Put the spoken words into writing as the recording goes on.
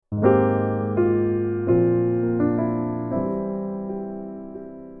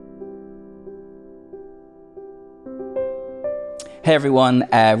Hey everyone,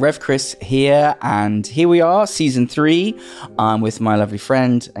 Rev Chris here, and here we are, season 3. I'm with my lovely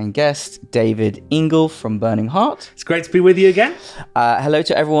friend and guest, David Ingle from Burning Heart. It's great to be with you again. Hello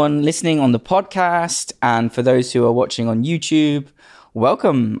to everyone listening on the podcast, and for those who are watching on YouTube,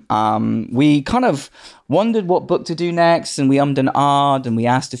 welcome. We kind of wondered what book to do next, and we ummed and ahed, and we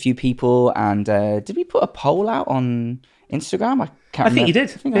asked a few people, and did we put a poll out on Instagram? I think you did.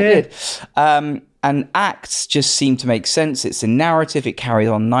 I think I did. And Acts just seemed to make sense. It's a narrative. It carries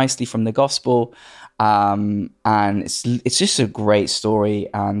on nicely from the gospel. And it's just a great story.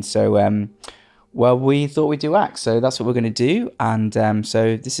 And so, we thought we'd do Acts. So that's what we're going to do. And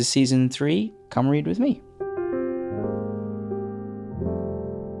so this is season 3. Come read with me.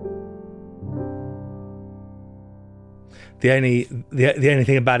 The only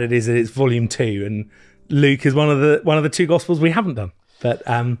thing about it is that it's volume 2, and Luke is one of the two gospels we haven't done. But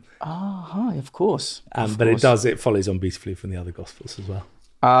of course. But it follows on beautifully from the other gospels as well.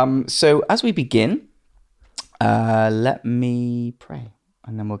 So as we begin, let me pray,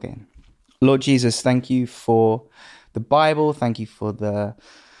 and then we'll get in. Lord Jesus, thank you for the Bible. Thank you for the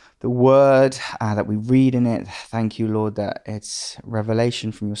word that we read in it. Thank you, Lord, that it's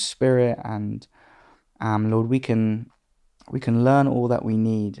revelation from your Spirit, and Lord, we can learn all that we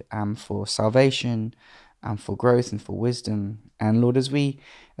need for salvation and for growth and for wisdom. And Lord, as we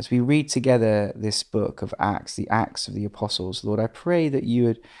read together this book of Acts, the Acts of the Apostles, Lord, I pray that you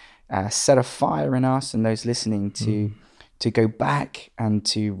would set a fire in us and those listening to go back and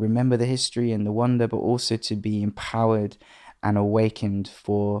to remember the history and the wonder, but also to be empowered and awakened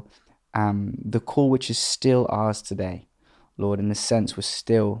for the call which is still ours today, Lord, in the sense we're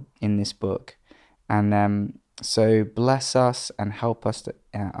still in this book. And so bless us and help us to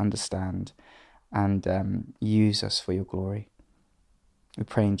understand and use us for your glory. We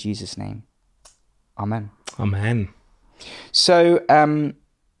pray in Jesus' name. Amen. Amen. So,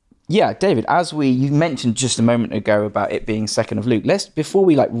 David, as you mentioned just a moment ago about it being 2nd of Luke, before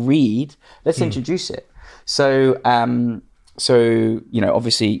we read, let's introduce it. So, obviously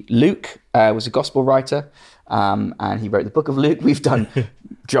Luke was a gospel writer, and he wrote the book of Luke. We've done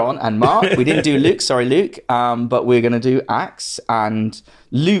John and Mark. We didn't do Luke, sorry, Luke, but we're going to do Acts. And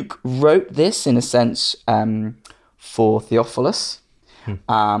Luke wrote this, in a sense, for Theophilus.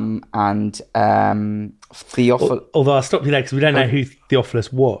 Theophilus. Although I'll stop you there because we don't know who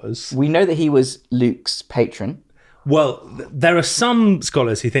Theophilus was. We know that he was Luke's patron. Well, there are some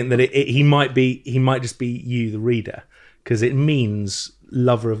scholars who think that he might just be you, the reader, because it means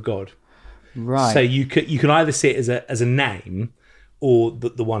lover of God. Right. So you can either see it as a name or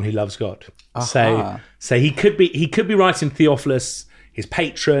the one who loves God. Uh-huh. So he could be writing Theophilus, his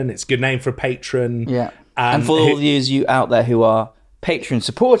patron. It's a good name for a patron. Yeah. And for all of you out there who are patron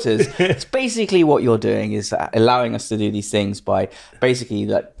supporters, it's basically what you're doing is allowing us to do these things by basically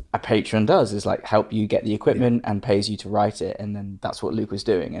that a patron does is help you get the equipment and pays you to write it. And then that's what Luke was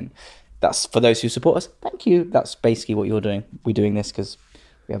doing. And that's for those who support us. Thank you. That's basically what you're doing. We're doing this because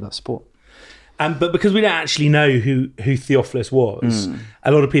we have that support. But because we don't actually know who Theophilus was,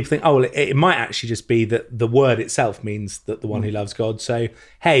 a lot of people think, it might actually just be that the word itself means that the one who loves God. So,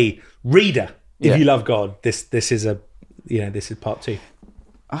 hey, reader, if you love God, this is part 2.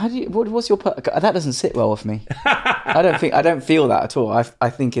 What's your part? That doesn't sit well with me. I don't feel that at all. I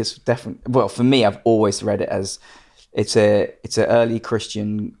think it's definitely, well, for me, I've always read it as it's an early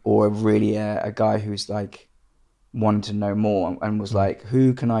Christian or really a guy who's wanted to know more and was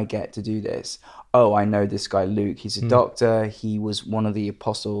who can I get to do this? Oh, I know this guy Luke. He's a doctor. He was one of the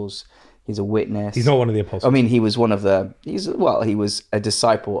apostles. He's a witness. He's not one of the apostles. I mean, he was he was a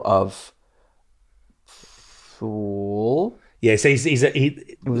disciple of Paul. Yeah, so he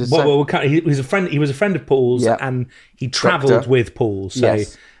was a friend. He was a friend of Paul's, and he travelled with Paul. So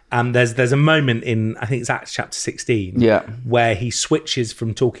yes. There's a moment in, I think it's Acts chapter 16, where he switches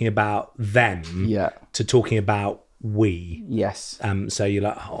from talking about them to talking about we. Yes. So you're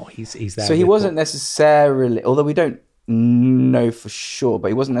like, he's there. So he wasn't necessarily, although we don't know for sure, but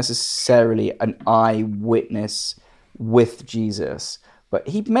he wasn't necessarily an eyewitness with Jesus. But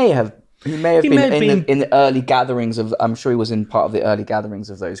he may have been in the early gatherings of. I'm sure he was in part of the early gatherings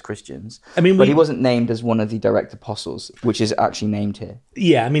of those Christians. I mean, but he wasn't named as one of the direct apostles, which is actually named here.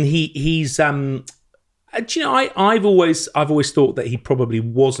 Yeah, I mean, he's. Do you know, I've always thought that he probably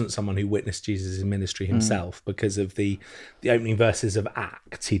wasn't someone who witnessed Jesus' ministry himself because of the opening verses of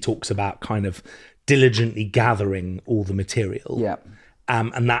Acts. He talks about kind of diligently gathering all the material. Yeah,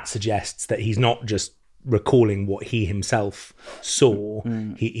 and that suggests that he's not just recalling what he himself saw.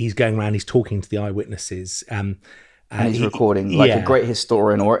 He's going around, he's talking to the eyewitnesses. And he's recording like a great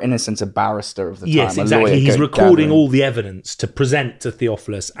historian, or in a sense, a barrister of the time. Yes, exactly. He's recording all the evidence to present to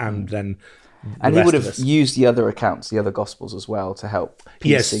Theophilus, and then and he would have used the other accounts, the other Gospels as well, to help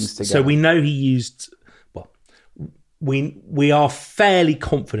piece things together. So we know he used. Well, we are fairly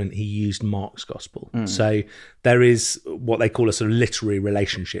confident he used Mark's Gospel. So there is what they call a sort of literary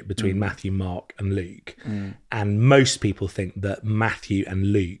relationship between Matthew, Mark, and Luke, and most people think that Matthew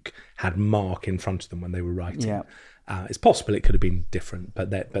and Luke had Mark in front of them when they were writing. Yeah. It's possible it could have been different, but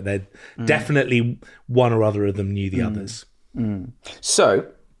they're definitely one or other of them knew the others.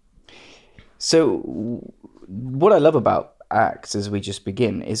 So what I love about Acts as we just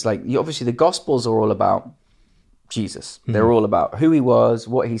begin is like, obviously the Gospels are all about Jesus. They're all about who he was,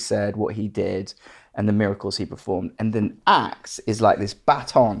 what he said, what he did, and the miracles he performed. And then Acts is like this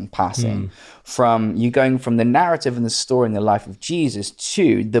baton passing from you going from the narrative and the story in the life of Jesus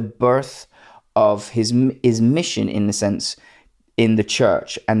to the birth of his mission, in the sense, in the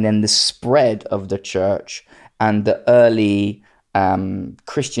church, and then the spread of the church and the early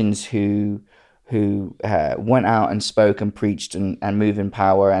Christians who went out and spoke and preached and moved in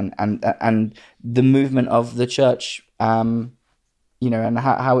power, and the movement of the church, and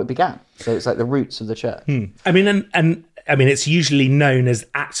how it began. So it's like the roots of the church. I mean, and it's usually known as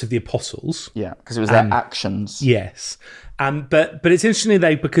Acts of the Apostles. Yeah, because it was their actions. Yes. But it's interesting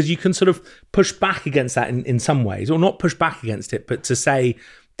though, because you can sort of push back against that in some ways, or not push back against it, but to say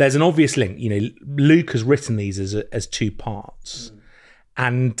there's an obvious link. Luke has written these as two parts.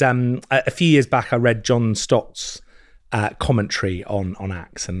 And a few years back, I read John Stott's commentary on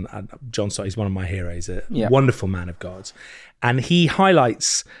Acts, and John Stott is one of my heroes, a wonderful man of God. And he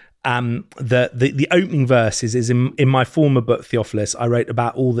highlights the opening verses is in my former book, Theophilus, I wrote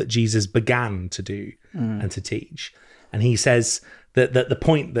about all that Jesus began to do and to teach. And he says that the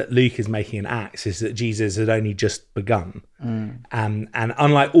point that Luke is making in Acts is that Jesus had only just begun. And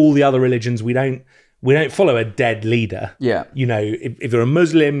unlike all the other religions, we don't follow a dead leader. Yeah. If you're a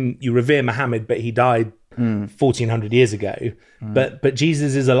Muslim, you revere Muhammad, but he died 1400 years ago. But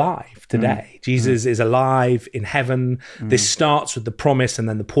Jesus is alive today. Jesus is alive in heaven. This starts with the promise and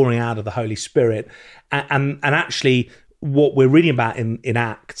then the pouring out of the Holy Spirit. And actually, what we're reading about in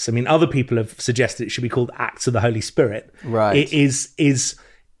Acts, I mean, other people have suggested it should be called Acts of the Holy Spirit. Right. It is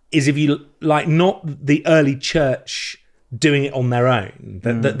if you like, not the early church doing it on their own.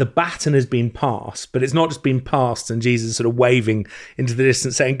 The baton has been passed, but it's not just been passed and Jesus sort of waving into the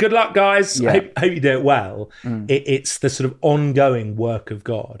distance saying, good luck, guys. I hope you do it well. It's the sort of ongoing work of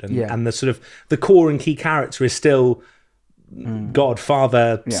God. And the sort of the core and key character is still God,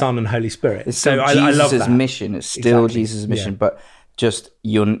 Father, Son, and Holy Spirit. It's still I love Jesus' that. mission. It's still Jesus' mission, but just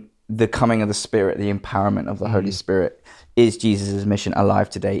the coming of the Spirit, the empowerment of the Holy Spirit is Jesus' mission alive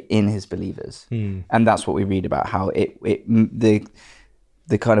today in his believers. And that's what we read about, how the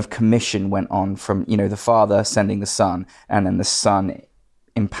kind of commission went on from, the Father sending the Son, and then the Son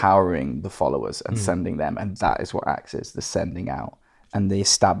empowering the followers and sending them. And that is what Acts is, the sending out and the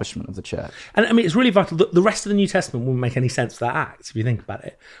establishment of the church. And I mean, it's really vital. The rest of the New Testament wouldn't make any sense without Acts, if you think about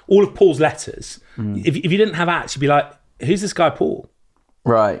it. All of Paul's letters, if you didn't have Acts, you'd be like, who's this guy Paul?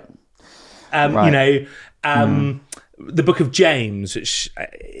 Right. The book of James, which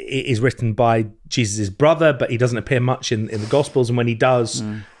is written by Jesus' brother, but he doesn't appear much in the Gospels. And when he does,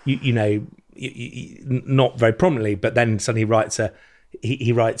 not very prominently, but then suddenly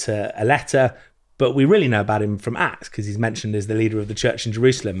he writes a letter. But we really know about him from Acts, because he's mentioned as the leader of the church in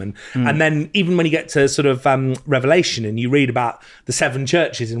Jerusalem. And then even when you get to sort of Revelation and you read about the 7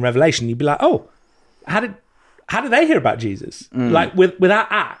 churches in Revelation, you'd be like, oh, how did they hear about Jesus? Like without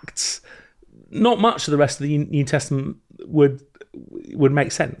Acts, not much of the rest of the New Testament would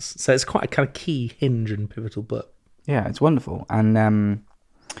make sense. So it's quite a kind of key hinge and pivotal book. Yeah, it's wonderful. And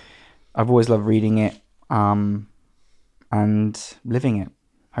I've always loved reading it and living it,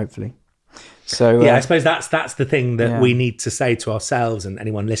 hopefully. So I suppose that's the thing that we need to say to ourselves and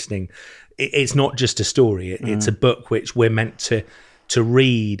anyone listening. It's not just a story. It's a book which we're meant to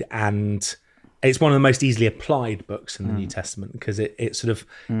read, and it's one of the most easily applied books in the New Testament, because it sort of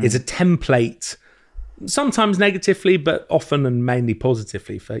is a template, sometimes negatively, but often and mainly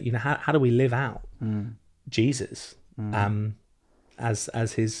positively, for how do we live out Jesus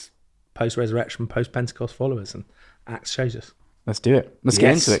as his post-resurrection, post-Pentecost followers, and Acts shows us. Let's do it. Let's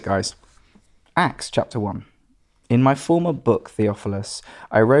get into it, guys. Acts chapter 1. In my former book, Theophilus,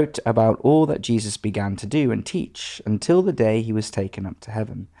 I wrote about all that Jesus began to do and teach until the day he was taken up to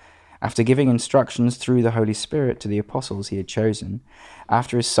heaven. After giving instructions through the Holy Spirit to the apostles he had chosen,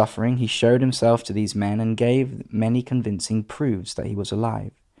 after his suffering, he showed himself to these men and gave many convincing proofs that he was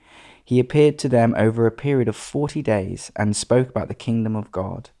alive. He appeared to them over a period of 40 days and spoke about the kingdom of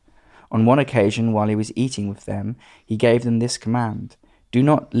God. On one occasion, while he was eating with them, he gave them this command: "Do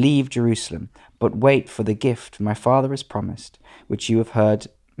not leave Jerusalem, but wait for the gift my Father has promised, which you have heard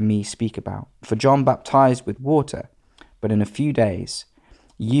me speak about. For John baptized with water, but in a few days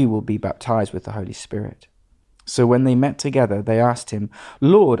you will be baptized with the Holy Spirit." So when they met together, they asked him,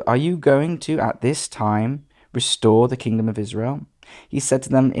 "Lord, are you going to, at this time, restore the kingdom of Israel?" He said to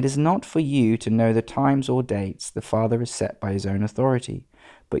them, "It is not for you to know the times or dates the Father has set by his own authority,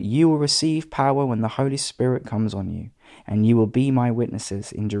 but you will receive power when the Holy Spirit comes on you, and you will be my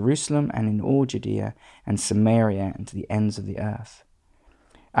witnesses in Jerusalem and in all Judea and Samaria and to the ends of the earth."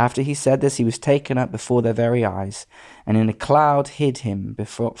 After he said this, he was taken up before their very eyes, and in a cloud hid him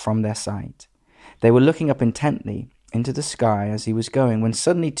from their sight. They were looking up intently into the sky as he was going, when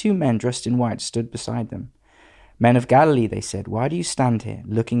suddenly 2 men dressed in white stood beside them. "Men of Galilee," they said, "why do you stand here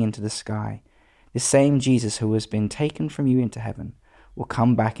looking into the sky? The same Jesus who has been taken from you into heaven will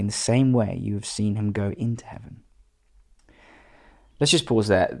come back in the same way you have seen him go into heaven." Let's just pause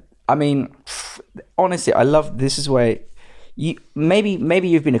there. I mean, honestly, I love this. Is where maybe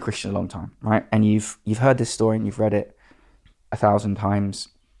you've been a Christian a long time, right? And you've heard this story and you've read it 1,000 times.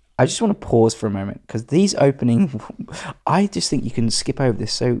 I just want to pause for a moment, because these opening, I just think you can skip over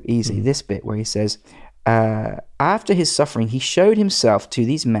this so easily. This bit where he says, after his suffering, he showed himself to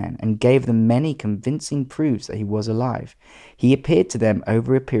these men and gave them many convincing proofs that he was alive. He appeared to them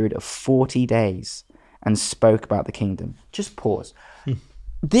over a period of 40 days and spoke about the kingdom. Just pause.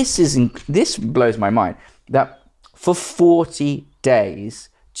 This blows my mind, that for 40 days,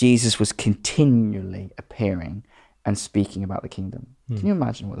 Jesus was continually appearing and speaking about the kingdom. Can you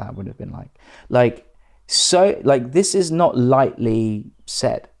imagine what that would have been like? This is not lightly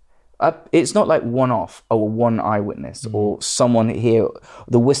said. It's not like one-off or one eyewitness or someone here,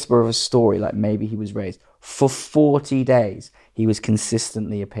 the whisper of a story, like maybe he was raised. For 40 days, he was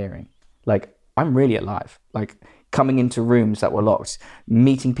consistently appearing. Like, I'm really alive. Like, coming into rooms that were locked,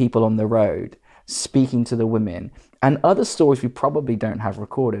 meeting people on the road, speaking to the women, and other stories we probably don't have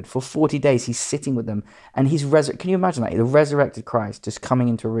recorded. For 40 days, he's sitting with them, and he's can you imagine that? The resurrected Christ just coming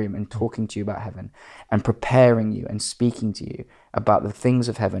into a room and talking to you about heaven and preparing you and speaking to you about the things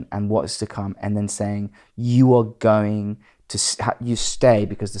of heaven and what is to come, and then saying, you are going to you stay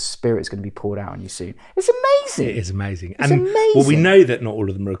because the Spirit is going to be poured out on you soon. It's amazing. It is amazing. It's amazing. Well, we know that not all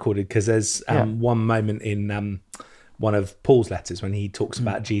of them are recorded, because there's one moment in one of Paul's letters when he talks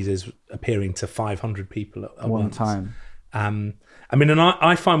about Jesus appearing to 500 people at one once. time.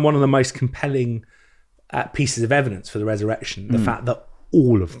 I find one of the most compelling pieces of evidence for the resurrection the fact that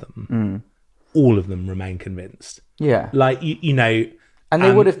all of them remain convinced. Yeah. Like, you know... And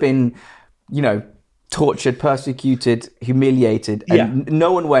they would have been, tortured, persecuted, humiliated, and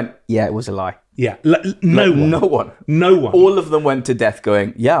no one went, yeah, it was a lie. Yeah. No one. All of them went to death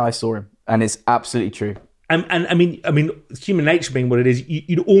going, yeah, I saw him. And it's absolutely true. And I mean, human nature being what it is,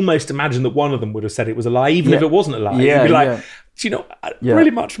 you'd almost imagine that one of them would have said it was a lie, even if it wasn't a lie. You'd be like, I'd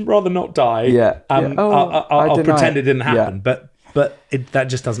really much rather not die. I'll pretend it didn't happen. But that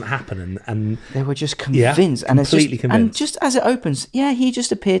just doesn't happen. And they were just convinced. And completely convinced. And just as it opens, he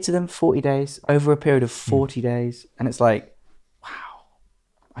just appeared to them 40 days, over a period of 40 days. And it's like, wow.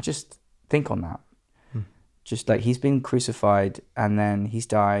 I just think on that. Just like, he's been crucified, and then he's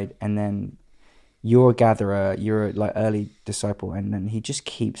died, and then you're a gatherer, you're a early disciple, and then he just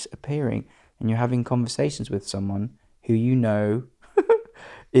keeps appearing, and you're having conversations with someone who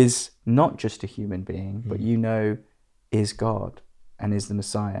is not just a human being, but is God and is the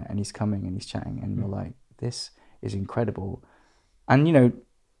Messiah, and he's coming and he's chatting, and you're like, this is incredible. And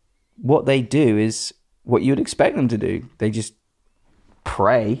what they do is what you'd expect them to do. They just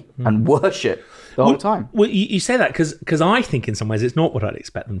pray and worship the whole time. Well, you say that because I think in some ways it's not what I'd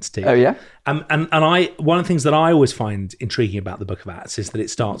expect them to do. Oh yeah. And one of the things that I always find intriguing about the Book of Acts is that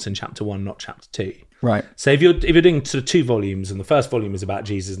it starts in chapter 1, not chapter 2. Right. So if you're doing sort of 2 volumes, and the first volume is about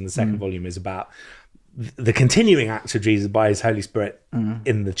Jesus, and the second volume is about the continuing acts of Jesus by his Holy Spirit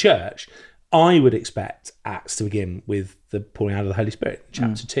in the church, I would expect Acts to begin with the pouring out of the Holy Spirit in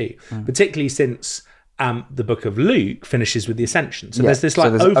chapter 2, particularly since the book of Luke finishes with the ascension. So there's this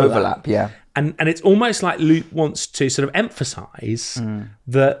overlap. And it's almost like Luke wants to sort of emphasize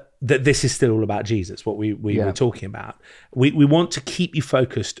that this is still all about Jesus, what we were talking about. We want to keep you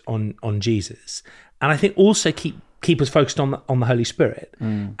focused on Jesus, and I think also keep us focused on the Holy Spirit.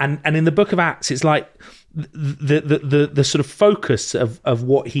 And in the book of Acts, it's like the sort of focus of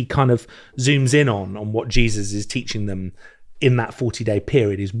what he kind of zooms in on what Jesus is teaching them in that 40-day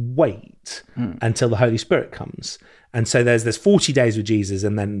period is wait until the Holy Spirit comes. And so there's 40 days with Jesus,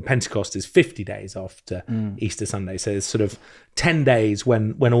 and then Pentecost is 50 days after Easter Sunday. So it's sort of 10 days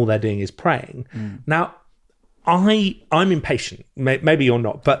when all they're doing is praying. Now, I'm impatient. Maybe you're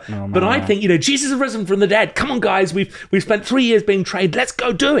not, but I think, Jesus is risen from the dead. Come on, guys, we've spent 3 years being trained. Let's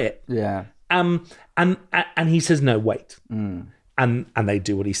go do it. Yeah. And he says, no, wait. And they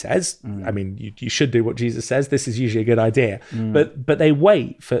do what he says. I mean, you should do what Jesus says. This is usually a good idea. But they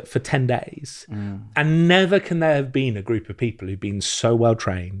wait for 10 days. And never can there have been a group of people who've been so well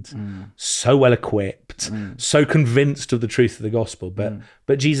trained, so well equipped, so convinced of the truth of the gospel.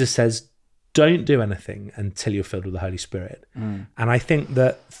 But Jesus says, don't do anything until you're filled with the Holy Spirit. And I think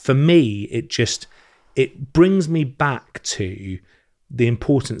that for me, it brings me back to the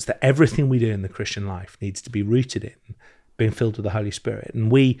importance that everything we do in the Christian life needs to be rooted in being filled with the Holy Spirit. And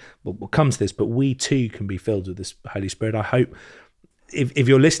we'll come to this, but we too can be filled with this Holy Spirit. I hope if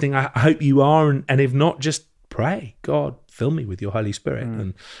you're listening, I hope you are, and if not, just pray, God, fill me with your Holy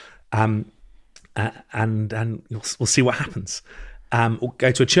Spirit, and we'll see what happens. Or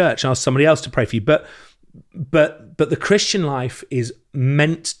go to a church and ask somebody else to pray for you. But the Christian life is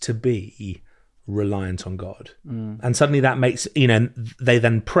meant to be reliant on God. And suddenly that makes, they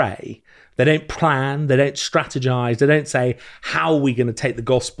then pray. They don't plan, they don't strategize, they don't say, how are we going to take the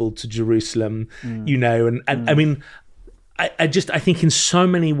gospel to Jerusalem? I mean, I think in so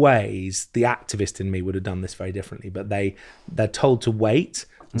many ways, the activist in me would have done this very differently, but they're told to wait.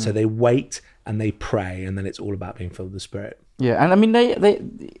 And so they wait and they pray, and then it's all about being filled with the Spirit. Yeah, and I mean,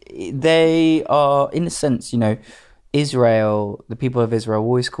 they are, in a sense, Israel, the people of Israel are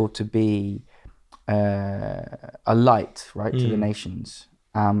always called to be a light, right, to the nations.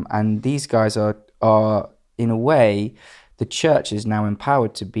 And these guys are, in a way, the church is now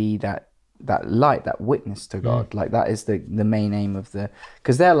empowered to be that light, that witness to God. Like, that is the main aim of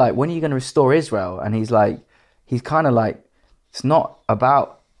because they're like, when are you going to restore Israel? And he's kind of like, it's not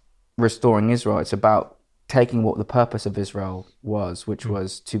about restoring Israel, it's about taking what the purpose of Israel was, which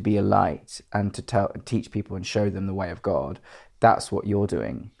was to be a light and to teach people and show them the way of God. That's what you're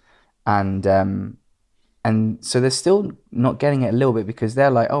doing. And so they're still not getting it a little bit, because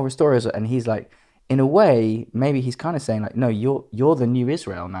they're like, oh, restore Israel. And he's like, in a way, maybe he's kind of saying like, no, you're the new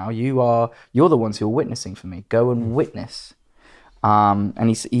Israel now. You're the ones who are witnessing for me. Go and witness. And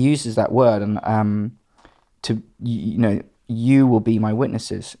he uses that word, and you will be my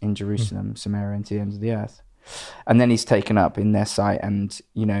witnesses in Jerusalem, Samaria, and to the ends of the earth. And then he's taken up in their sight, and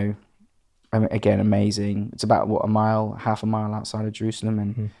again, amazing. It's about half a mile outside of Jerusalem,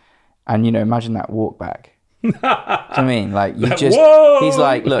 and imagine that walk back. Do you know what I mean? Like, he's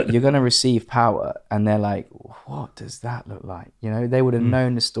like, look, you're going to receive power. And they're like, what does that look like? They would have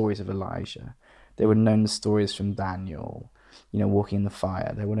known the stories of Elijah. They would have known the stories from Daniel, walking in the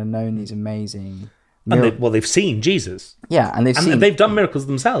fire. They would have known these amazing miracles. And they've seen Jesus. Yeah, and they've done miracles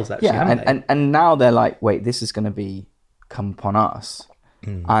themselves, actually, haven't they? And now they're like, wait, this is going to come upon us.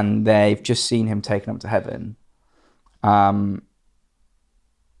 And they've just seen him taken up to heaven.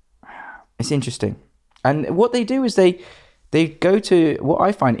 It's interesting. And what they do is they go to, what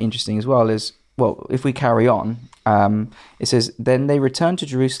I find interesting as well is, well, if we carry on, it says, then they returned to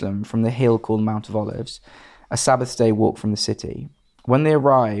Jerusalem from the hill called Mount of Olives, a Sabbath day walk from the city. When they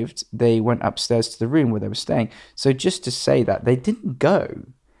arrived, they went upstairs to the room where they were staying. So just to say that, they didn't go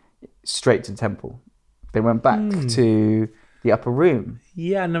straight to the temple. They went back to the upper room.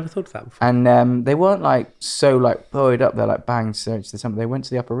 Yeah, I never thought of that before. And they weren't buoyed up there, like bang, straight to the temple. They went to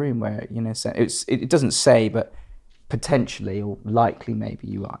the upper room where, it doesn't say, but potentially or likely, maybe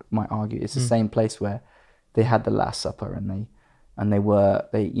you might argue, it's the same place where they had the Last Supper, and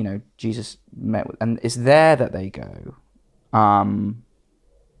Jesus met with, and it's there that they go.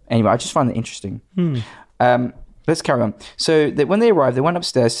 Anyway, I just find it interesting. Let's carry on. So when they arrived, they went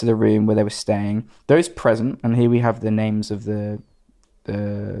upstairs to the room where they were staying. Those present, and here we have the names of the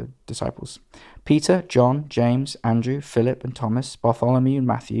disciples: Peter, John, James, Andrew, Philip, and Thomas, Bartholomew and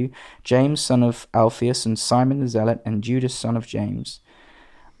Matthew, James, son of Alphaeus, and Simon the Zealot, and Judas, son of James.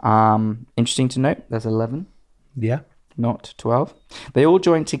 Interesting to note, there's 11. Yeah. Not 12. They all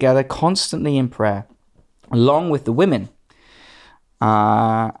joined together constantly in prayer, along with the women,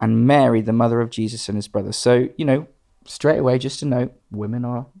 and Mary, the mother of Jesus, and his brothers. So, straight away, just to note, women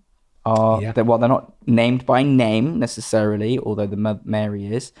are they're not named by name necessarily, although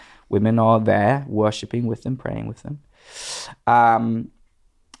Mary is. Women are there worshipping with them, praying with them.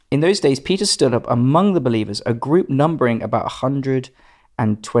 In those days, Peter stood up among the believers, a group numbering about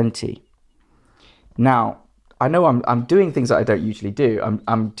 120. Now, I know I'm doing things that I don't usually do.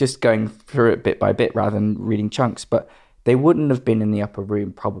 I'm just going through it bit by bit rather than reading chunks, but They wouldn't have been in the upper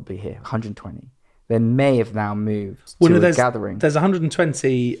room probably here, 120. They may have now moved Well, to no, a gathering. There's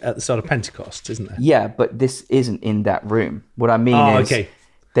 120 at the start of Pentecost, isn't there? Yeah, but this isn't in that room. What I mean is okay.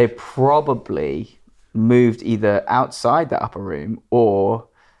 they probably moved either outside the upper room or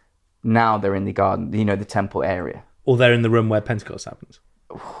now they're in the garden, the temple area. Or they're in the room where Pentecost happens.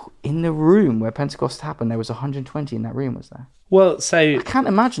 In the room where Pentecost happened, there was 120 in that room, was there? Well, so I can't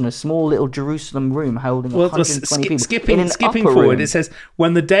imagine a small little Jerusalem room holding 120 people. Skipping forward, it says,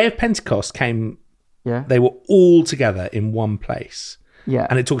 when the day of Pentecost came, Yeah. they were all together in one place. Yeah.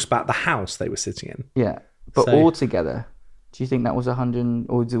 And it talks about the house they were sitting in. Yeah. But So- all together, do you think that was 100,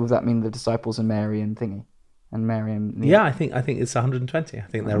 or does that mean the disciples and Mary and thingy? And Mary and... Yeah, I think it's 120. I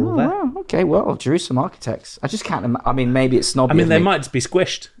think they're all there. Wow, okay, well, Jerusalem architects. I just can't imagine. I mean, maybe it's snobby. I mean, of they me, might just be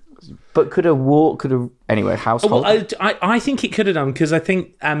squished. But could have... Anyway, household... Well, I think it could have done because I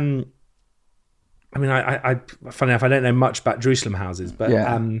think... I mean, I funny enough, I don't know much about Jerusalem houses, but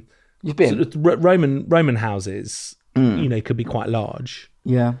Yeah. You've been... sort of Roman houses, could be quite large.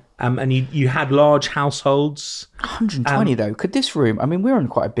 Yeah. And you had large households. 120, though. Could this room... I mean, we're in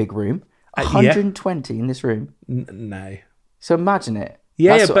quite a big room. Yeah. 120 in this room. No. So imagine it.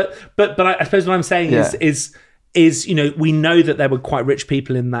 Yeah, That's but I suppose what I'm saying Yeah. is we know that there were quite rich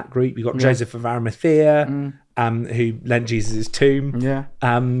people in that group. You've got Joseph of Arimathea, who lent Jesus his tomb. Yeah.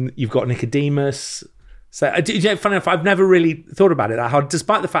 You've got Nicodemus. So, funny enough, I've never really thought about it that hard,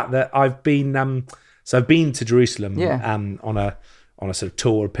 despite the fact that I've been I've been to Jerusalem Yeah. on a sort of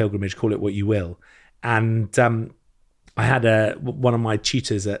tour, pilgrimage, call it what you will, and I had one of my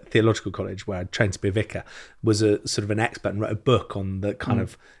tutors at theological college where I trained to be a vicar was a sort of an expert and wrote a book on the kind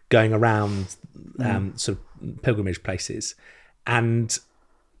of going around sort of pilgrimage places. And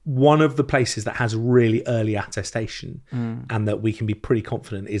one of the places that has really early attestation and that we can be pretty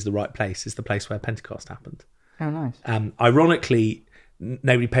confident is the right place is the place where Pentecost happened. Oh, nice. Ironically,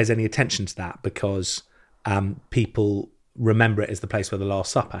 nobody pays any attention to that because people remember it as the place where the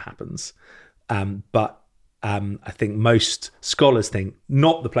Last Supper happens. But I think most scholars think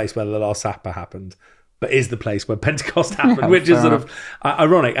not the place where the Last Supper happened, but is the place where Pentecost happened, which is sort of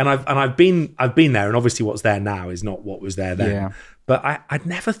ironic. And I've been there, and obviously what's there now is not what was there then. Yeah. But I'd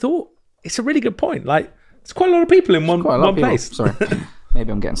never thought. It's a really good point. Like, there's quite a lot of people in one place. Sorry.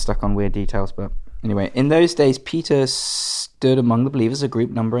 Maybe I'm getting stuck on weird details, but anyway, in those days, Peter stood among the believers, a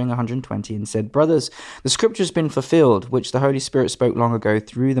group numbering 120, and said, "Brothers, the scripture has been fulfilled, which the Holy Spirit spoke long ago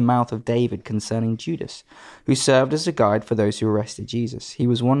through the mouth of David concerning Judas, who served as a guide for those who arrested Jesus. He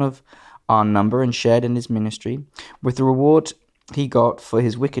was one of our number and shared in his ministry. With the reward he got for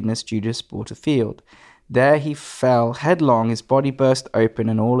his wickedness, Judas bought a field. There he fell headlong, his body burst open,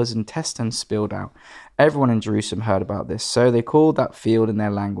 and all his intestines spilled out. Everyone in Jerusalem heard about this, so they called that field in their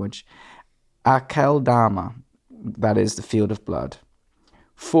language Akeldama, that is, the field of blood.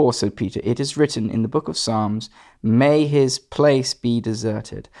 For, said Peter, it is written in the book of Psalms, may his place be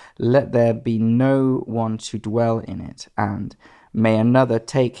deserted, let there be no one to dwell in it, and may another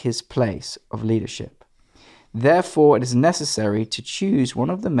take his place of leadership. Therefore, it is necessary to choose one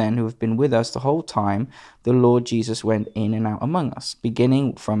of the men who have been with us the whole time the Lord Jesus went in and out among us,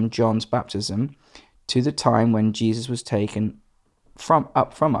 beginning from John's baptism to the time when Jesus was taken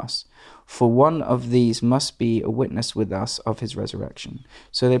up from us. For one of these must be a witness with us of his resurrection.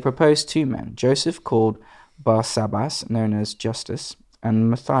 So they proposed 2 men, Joseph called Barsabbas, known as Justus, and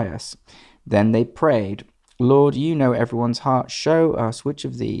Matthias. Then they prayed, Lord, you know everyone's heart. Show us which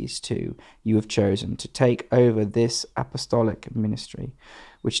of these 2 you have chosen to take over this apostolic ministry,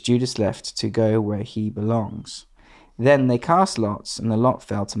 which Judas left to go where he belongs. Then they cast lots, and the lot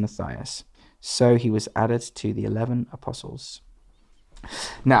fell to Matthias. So he was added to the 11 apostles.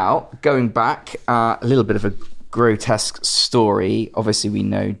 Now, going back, a little bit of a grotesque story. Obviously, we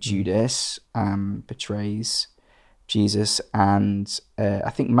know Judas betrays Jesus, and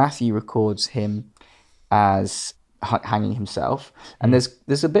I think Matthew records him as hanging himself. And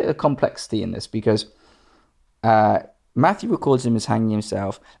there's a bit of complexity in this because Matthew records him as hanging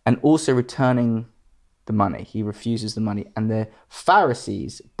himself and also returning the money. He refuses the money, and the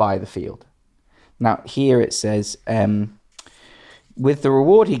Pharisees buy the field. Now, here it says, with the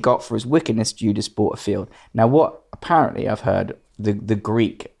reward he got for his wickedness, Judas bought a field. Now, what apparently I've heard, the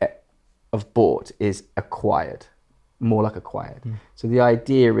Greek of bought is acquired, more like acquired. So the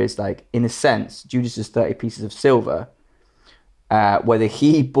idea is, like, in a sense, Judas's 30 pieces of silver, whether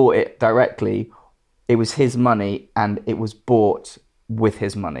he bought it directly, it was his money and it was bought with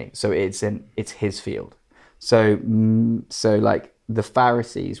his money. So it's his field. So like the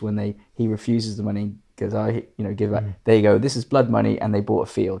Pharisees, when he refuses the money, because give that, there you go, this is blood money, and they bought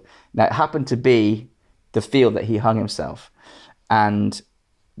a field. Now it happened to be the field that he hung himself. And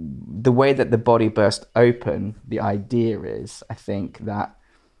the way that the body burst open, the idea is, I think, that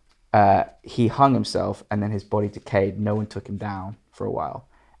he hung himself and then his body decayed. No one took him down for a while.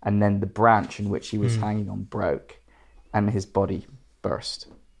 And then the branch in which he was hanging on broke and his body burst,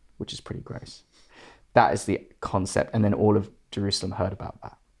 which is pretty gross. That is the concept. And then all of Jerusalem heard about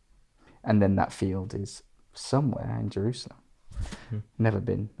that. And then that field is somewhere in Jerusalem. Never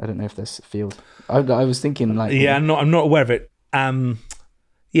been. I don't know if there's a field. I was thinking like... Yeah, I'm not aware of it. I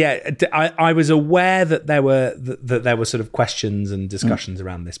was aware that there were sort of questions and discussions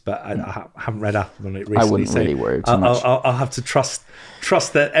around this, but I haven't read up on it recently. I wouldn't really worry too much. I'll have to trust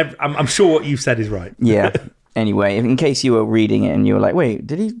that. I'm sure what you've said is right. Yeah. Anyway, in case you were reading it and you were like, wait,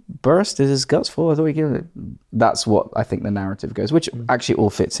 did he burst? Did his guts fall? I thought he killed it. That's what I think the narrative goes, which actually all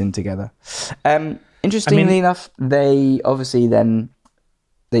fits in together. Interestingly enough, they obviously then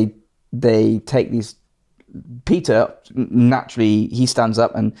they take these... Peter, naturally, he stands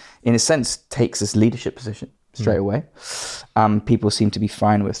up and in a sense takes this leadership position straight away. People seem to be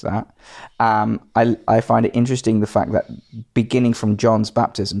fine with that. I find it interesting the fact that beginning from John's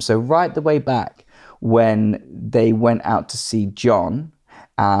baptism, so right the way back when they went out to see John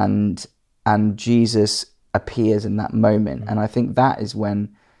and Jesus appears in that moment. And I think that is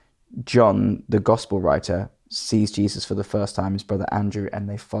when John, the gospel writer, sees Jesus for the first time, his brother Andrew, and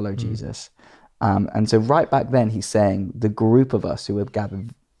they follow Jesus. And so right back then, he's saying the group of us who have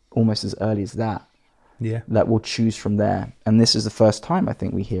gathered almost as early as that, that will choose from there. And this is the first time I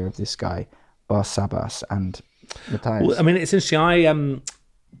think we hear of this guy, Barsabbas and Matthias. Well, I mean, it's interesting.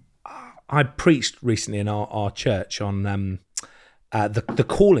 I preached recently in our church on the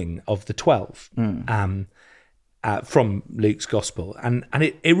calling of the 12 from Luke's gospel. And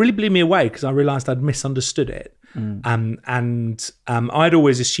it really blew me away because I realized I'd misunderstood it. I'd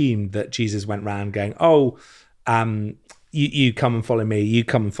always assumed that Jesus went around going, you come and follow me, you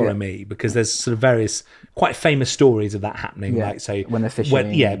come and follow me, because there's sort of various quite famous stories of that happening. Like, so when they're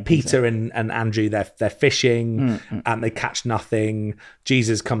fishing, Peter and Andrew, they're fishing and they catch nothing.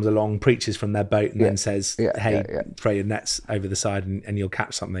 Jesus comes along, preaches from their boat, and then says, throw your nets over the side and you'll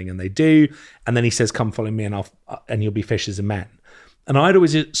catch something. And they do. And then he says, come follow me and you'll be fishers of men. And I'd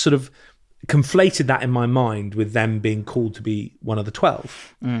always sort of conflated that in my mind with them being called to be one of the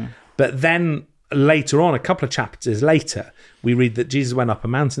 12. But then later on, a couple of chapters later, we read that Jesus went up a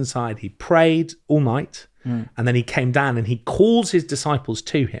mountainside, he prayed all night, and then he came down and he calls his disciples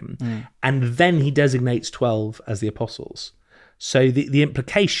to him, and then he designates 12 as the apostles. So the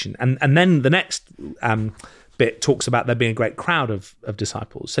implication, and then the next bit talks about there being a great crowd of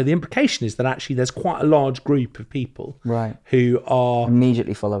disciples. So the implication is that actually there's quite a large group of people who are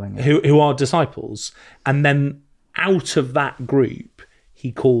immediately following it. who are disciples, and then out of that group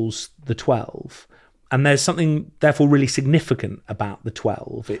he calls the 12. And there's something therefore really significant about the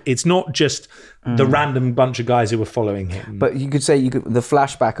 12. It's not just the random bunch of guys who were following him. But you could say the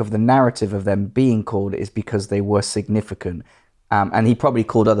flashback of the narrative of them being called is because they were significant. And he probably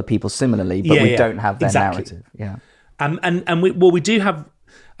called other people similarly, but we don't have their narrative. Yeah. And we do have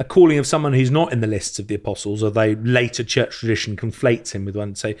a calling of someone who's not in the lists of the apostles, although later church tradition conflates him with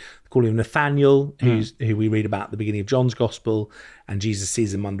one. So the calling of Nathaniel, who we read about at the beginning of John's gospel, and Jesus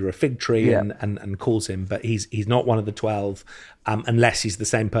sees him under a fig tree and calls him, but he's not one of the 12, unless he's the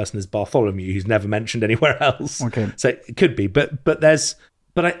same person as Bartholomew, who's never mentioned anywhere else. Okay. So it could be, but I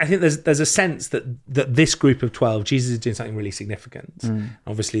think there's a sense that this group of 12, Jesus is doing something really significant.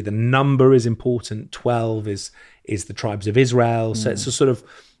 Obviously, the number is important. 12 is the tribes of Israel. So it's a sort of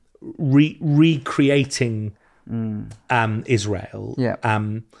recreating Israel.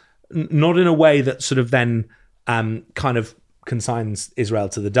 Not in a way that sort of then kind of consigns Israel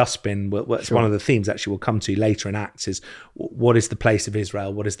to the dustbin. It's one of the themes actually we'll come to later in Acts is what is the place of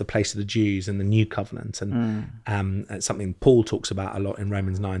Israel, what is the place of the Jews and the new covenant, and it's something Paul talks about a lot in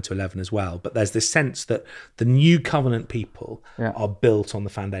Romans 9-11 as well. But there's this sense that the new covenant people are built on the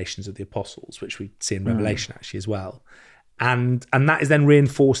foundations of the apostles, which we see in Revelation actually as well, and that is then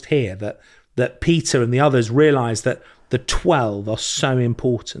reinforced here that Peter and the others realize that the 12 are so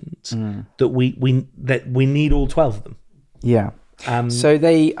important that we need all 12 of them. Yeah. So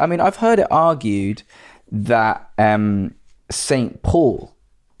I've heard it argued that St. Paul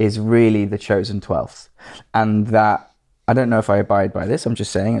is really the chosen 12th, and that, I don't know if I abide by this, I'm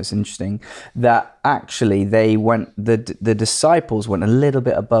just saying it's interesting, that actually the disciples went a little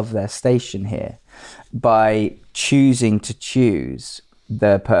bit above their station here by choosing to choose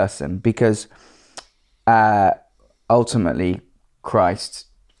the person, because ultimately Christ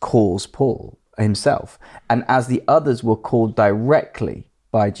calls Paul himself, and as the others were called directly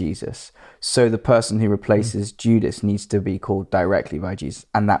by Jesus. So the person who replaces Judas needs to be called directly by Jesus.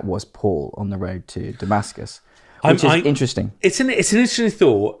 And that was Paul on the road to Damascus, which is interesting. It's an interesting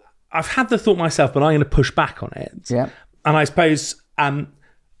thought. I've had the thought myself, but I'm going to push back on it. Yeah. And I suppose,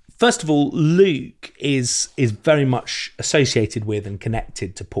 first of all, Luke is very much associated with and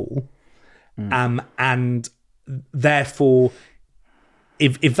connected to Paul. And therefore,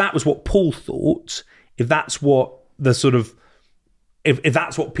 if that was what Paul thought, if that's what the sort of, if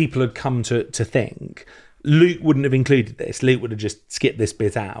that's what people had come to think, Luke wouldn't have included this. Luke would have just skipped this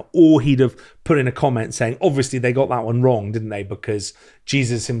bit out, or he'd have put in a comment saying, obviously they got that one wrong, didn't they? Because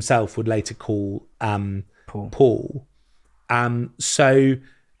Jesus himself would later call Paul. So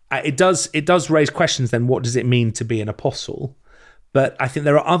it does raise questions then, what does it mean to be an apostle? But I think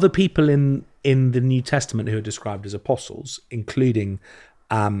there are other people in the New Testament who are described as apostles, including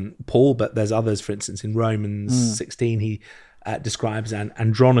Paul, but there's others, for instance, in Romans 16, he describes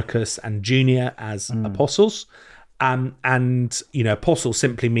Andronicus and Junior as apostles. And, apostle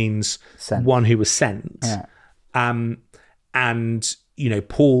simply means Sent. one who was sent. Yeah. And,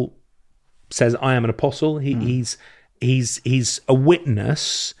 Paul says, I am an apostle. He's a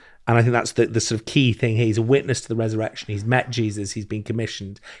witness. And I think that's the sort of key thing here. He's a witness to the resurrection. He's met Jesus. He's been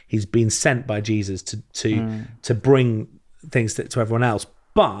commissioned. He's been sent by Jesus to bring things to everyone else.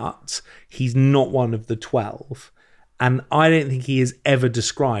 But he's not one of the 12. And I don't think he is ever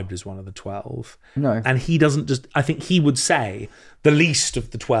described as one of the 12. No. And he doesn't just, I think he would say the least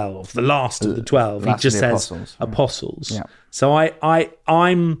of the 12, the last of the 12. He just says apostles. Yeah. So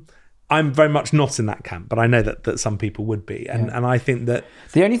I'm very much not in that camp, but I know that some people would be. And I think that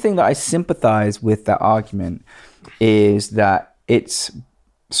the only thing that I sympathize with that argument is that it's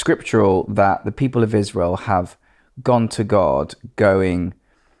scriptural that the people of Israel have gone to God going,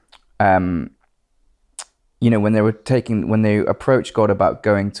 when they approach God about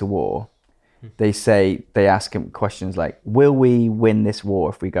going to war, they ask him questions like, will we win this war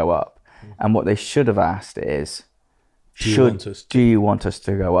if we go up? And what they should have asked is, do you want us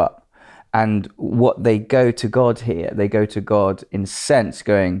to go up? And what they go to God here, they go to God in sense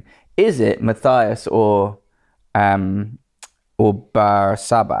going, is it Matthias or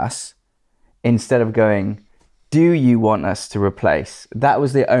Barsabbas? Instead of going, do you want us to replace? That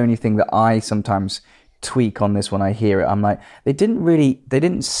was the only thing that I sometimes tweak on this when I hear it. I'm like, they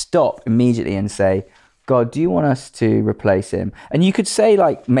didn't stop immediately and say, God, do you want us to replace him? And you could say,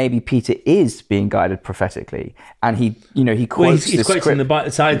 like, maybe Peter is being guided prophetically, and he quotes he's quoting the Bible.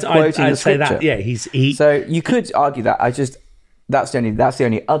 So I'd say that, yeah. So you could argue that. That's the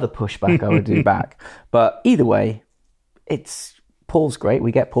only other pushback I would do back. But either way, it's Paul's great.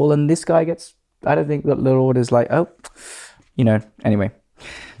 We get Paul, and this guy gets. I don't think that the Lord is like, anyway.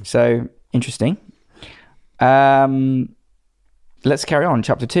 So interesting. Let's carry on.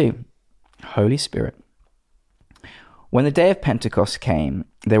 Chapter 2, Holy Spirit. When the day of Pentecost came,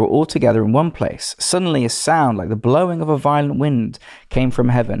 they were all together in one place. Suddenly a sound like the blowing of a violent wind came from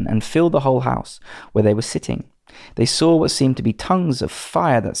heaven and filled the whole house where they were sitting. They saw what seemed to be tongues of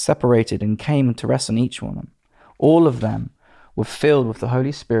fire that separated and came to rest on each one of them. All of them were filled with the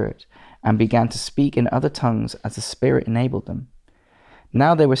Holy Spirit and began to speak in other tongues as the Spirit enabled them.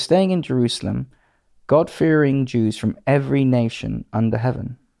 Now they were staying in Jerusalem, God-fearing Jews from every nation under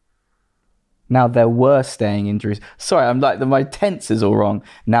heaven. Now there were staying in Jerusalem. Sorry, I'm like, my tense is all wrong.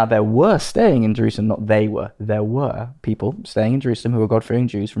 Now there were staying in Jerusalem, not they were. There were people staying in Jerusalem who were God-fearing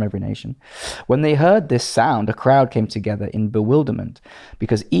Jews from every nation. When they heard this sound, a crowd came together in bewilderment,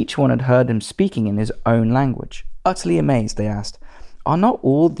 because each one had heard him speaking in his own language. Utterly amazed, they asked, are not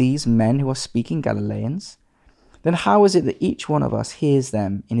all these men who are speaking Galileans? Then how is it that each one of us hears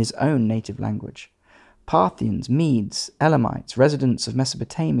them in his own native language? Parthians, Medes, Elamites, residents of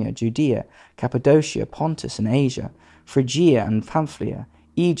Mesopotamia, Judea, Cappadocia, Pontus and Asia, Phrygia and Pamphylia,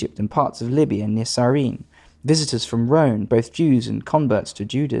 Egypt and parts of Libya near Cyrene, visitors from Rome, both Jews and converts to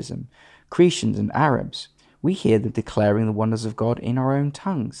Judaism, Cretans and Arabs, we hear them declaring the wonders of God in our own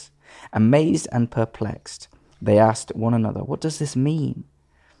tongues. Amazed and perplexed, they asked one another, what does this mean?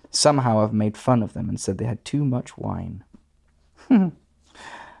 Some, however, made fun of them and said they had too much wine.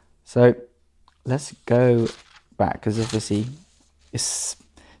 So let's go back, because obviously it's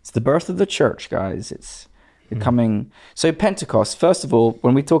the birth of the church, guys. It's becoming... So Pentecost, first of all,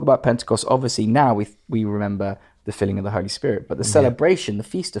 when we talk about Pentecost, obviously now we remember the filling of the Holy Spirit, but the celebration, the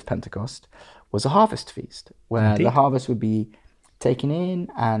Feast of Pentecost, was a harvest feast, where the harvest would be taken in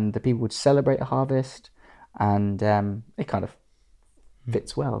and the people would celebrate a harvest, and it kind of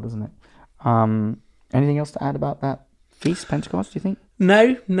fits well, doesn't it? Anything else to add about that feast, Pentecost, do you think?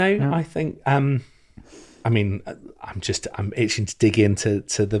 No. I think I mean, I'm itching to dig into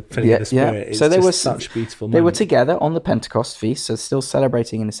the filling of the Spirit. It's so they were such a beautiful moment. They were together on the Pentecost feast, so still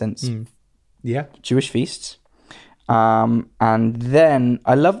celebrating in a sense Jewish feasts. And then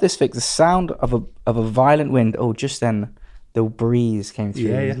I love this fix, the sound of a violent wind. Oh, just then the breeze came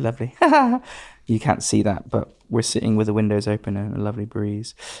through. It was lovely. You can't see that, but we're sitting with the windows open and a lovely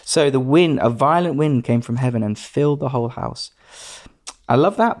breeze. So a violent wind came from heaven and filled the whole house. I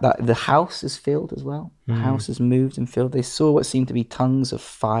love that the house is filled as well. The house is moved and filled. They saw what seemed to be tongues of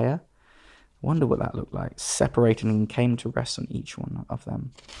fire. I wonder what that looked like. Separated and came to rest on each one of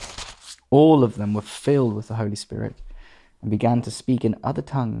them. All of them were filled with the Holy Spirit and began to speak in other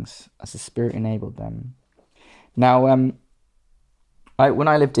tongues as the Spirit enabled them. Now, I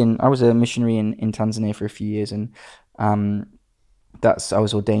was a missionary in Tanzania for a few years, and I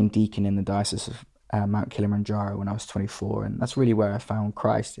was ordained deacon in the Diocese of Mount Kilimanjaro when I was 24, and that's really where I found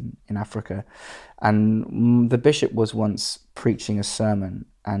Christ in Africa. And the bishop was once preaching a sermon,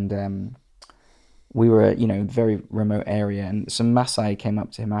 and we were a very remote area, and some Maasai came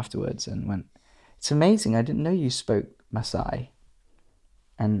up to him afterwards and went, "It's amazing, I didn't know you spoke Maasai."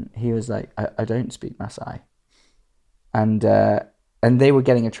 And he was like, I don't speak Maasai. And they were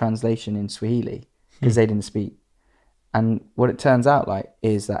getting a translation in Swahili because they didn't speak. And what it turns out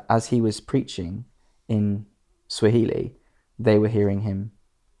is that as he was preaching in Swahili, they were hearing him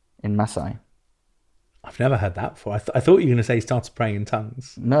in Maasai. I've never heard that before. I thought you were going to say he started praying in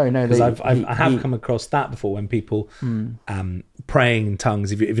tongues. No, because I have come across that before when people praying in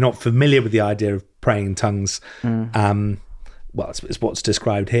tongues. If you're not familiar with the idea of praying in tongues, well, it's what's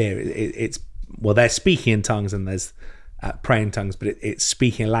described here. They're speaking in tongues and there's praying in tongues, but it's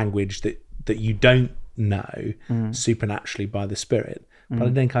speaking a language that you don't know supernaturally by the Spirit. But I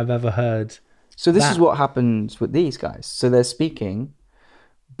don't think I've ever heard. So this is what happens with these guys. So they're speaking,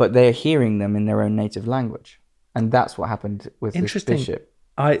 but they're hearing them in their own native language, and that's what happened with this bishop.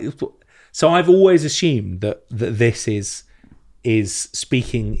 So I've always assumed that this is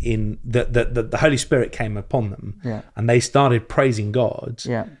speaking in that the Holy Spirit came upon them, and they started praising God,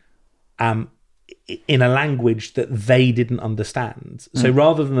 in a language that they didn't understand. So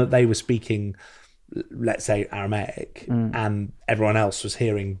rather than that they were speaking, let's say, Aramaic, and everyone else was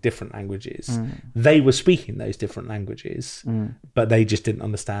hearing different languages, they were speaking those different languages, but they just didn't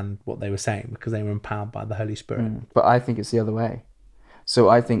understand what they were saying because they were empowered by the Holy Spirit. But I think it's the other way. So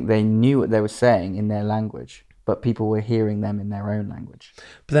I think they knew what they were saying in their language, but people were hearing them in their own language.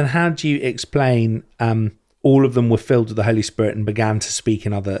 But then how do you explain all of them were filled with the Holy Spirit and began to speak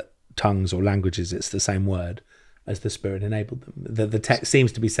in other tongues or languages? It's the same word, as the Spirit enabled them. The text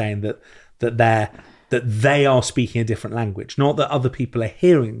seems to be saying that they are speaking a different language, not that other people are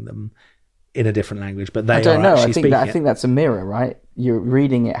hearing them in a different language, but they are actually speaking. I think that's a mirror, right? You're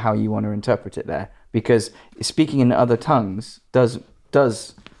reading it how you want to interpret it there, because speaking in other tongues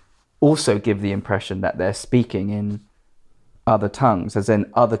does also give the impression that they're speaking in other tongues, as in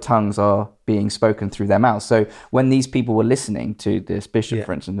other tongues are being spoken through their mouths. So when these people were listening to this bishop,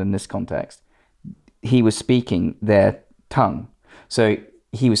 for instance, in this context, he was speaking their tongue. So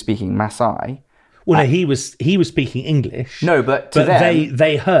he was speaking Maasai. Well, no, he was speaking English. No, but to them,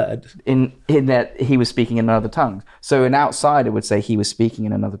 they heard in that he was speaking in another tongue. So an outsider would say he was speaking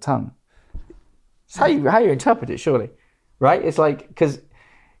in another tongue. It's how you interpret it, surely, right? It's like, because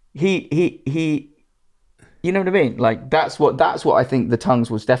he you know what I mean? Like that's what I think the tongues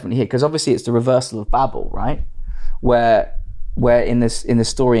was definitely here, because obviously it's the reversal of Babel, right? Where in the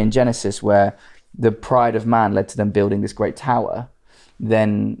story in Genesis, where the pride of man led to them building this great tower,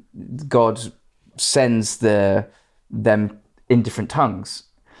 then God sends them in different tongues,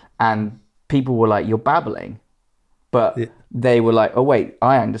 and people were like, "You're babbling," but they were like, "Oh wait,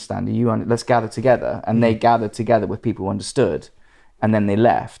 I understand you. Let's gather together," and they gathered together with people who understood. And then they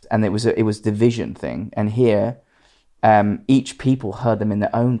left, and it was division thing. And here, each people heard them in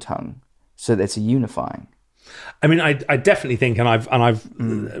their own tongue, so that it's a unifying. I mean, I definitely think, and I've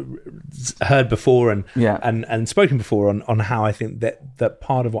heard before and spoken before on how I think that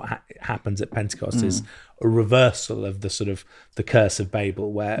part of what happens at Pentecost is a reversal of the sort of the curse of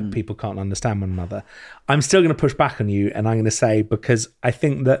Babel, where people can't understand one another. I'm still going to push back on you, and I'm going to say, because I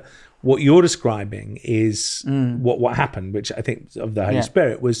think that what you're describing is what happened, which I think of the Holy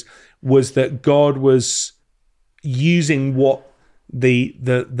Spirit was that God was using what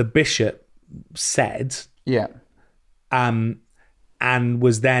the bishop said, and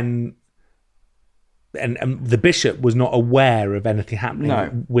was then, and the bishop was not aware of anything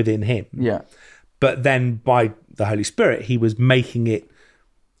happening within him. But then by the Holy Spirit, he was making it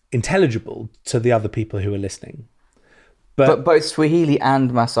intelligible to the other people who were listening. But both Swahili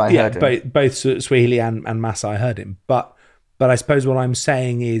and Maasai heard him. both Swahili and Maasai heard him. But I suppose what I'm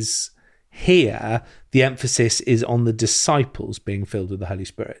saying is here the emphasis is on the disciples being filled with the Holy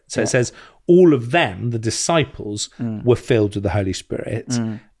Spirit. So it says all of them, the disciples, were filled with the Holy Spirit,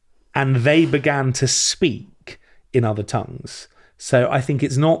 and they began to speak in other tongues. So I think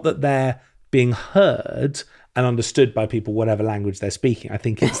it's not that they're being heard and understood by people, whatever language they're speaking. I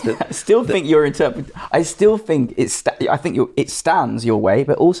think it's that. I still think your I still think it stands your way,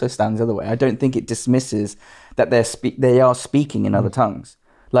 but also stands the other way. I don't think it dismisses that they are speaking in other tongues.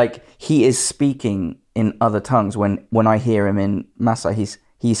 Like, he is speaking in other tongues when I hear him in Maasai,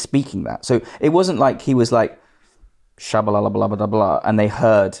 he's speaking that. So it wasn't like he was like shabalala blah blah blah blah and they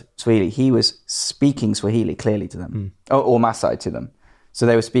heard Swahili. He was speaking Swahili clearly to them, or Maasai to them. So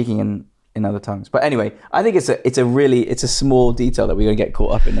they were speaking in other tongues. But anyway, I think it's a small detail that we're going to get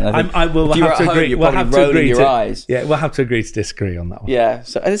caught up in. And I will have to agree. We'll have to agree your eyes. Yeah, we'll have to agree to disagree on that one. Yeah.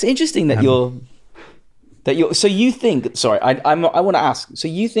 So and it's interesting that you're. So you think? Sorry, I want to ask. So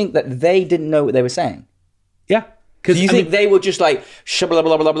you think that they didn't know what they were saying? Yeah, because you think they were just like blah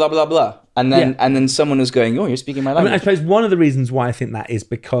blah blah blah blah blah, and then someone was going, "Oh, you're speaking my language." I suppose one of the reasons why I think that is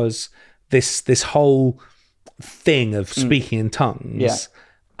because this whole thing of speaking in tongues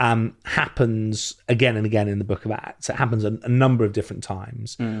happens again and again in the Book of Acts. It happens a number of different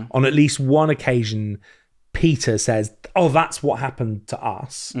times. On at least one occasion, Peter says, "Oh, that's what happened to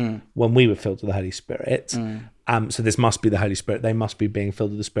us when we were filled with the Holy Spirit." So this must be the Holy Spirit. They must be being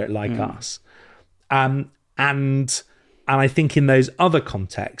filled with the Spirit like us. And I think in those other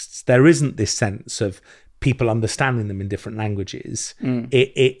contexts, there isn't this sense of people understanding them in different languages.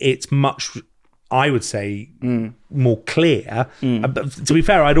 It's much, I would say, more clear. But to be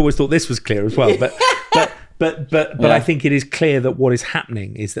fair, I'd always thought this was clear as well. But I think it is clear that what is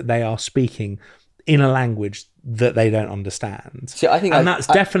happening is that they are speaking in a language that they don't understand. See, I think that's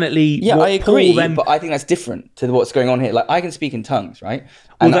definitely I agree, Paul but I think that's different to what's going on here. Like, I can speak in tongues, right?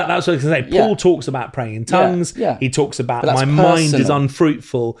 And that's what I was going to say. Paul talks about praying in tongues. He talks about my mind is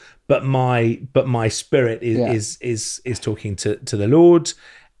unfruitful, but my spirit is talking to the Lord.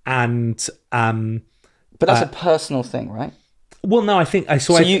 And but that's a personal thing, right? Well, no, I think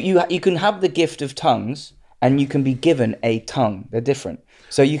you can have the gift of tongues and you can be given a tongue. They're different.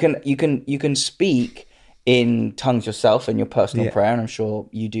 So you can speak in tongues yourself in your personal prayer, and I'm sure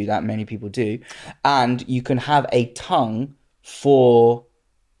you do that. Many people do, and you can have a tongue for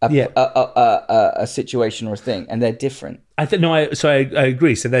a situation or a thing, and they're different. I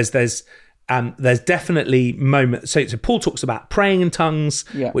agree. So there's definitely moments. So Paul talks about praying in tongues,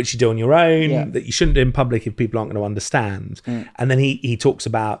 which you do on your own, that you shouldn't do in public if people aren't going to understand. And then he talks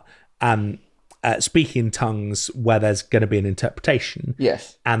about speaking in tongues where there's going to be an interpretation,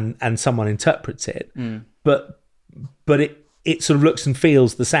 and someone interprets it, but it sort of looks and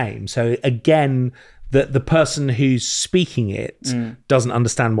feels the same. So again, the person who's speaking it doesn't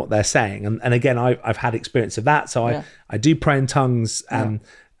understand what they're saying, and again, I've had experience of that. So I do pray in tongues.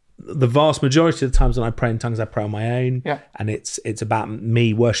 The vast majority of the times when I pray in tongues, I pray on my own, and it's about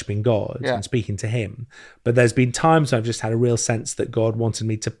me worshiping God and speaking to Him. But there's been times I've just had a real sense that God wanted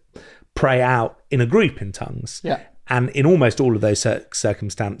me to pray out in a group in tongues. And in almost all of those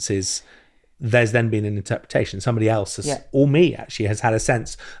circumstances, there's then been an interpretation. Somebody else has, or me actually, has had a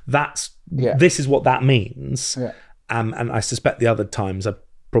sense this is what that means. And I suspect the other times I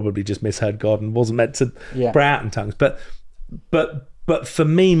probably just misheard God and wasn't meant to pray out in tongues. But for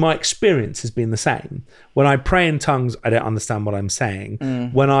me, my experience has been the same. When I pray in tongues, I don't understand what I'm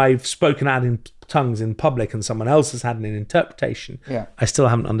saying. When I've spoken out in tongues in public and someone else has had an interpretation, I still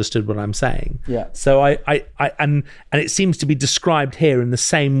haven't understood what I'm saying. So I and it seems to be described here in the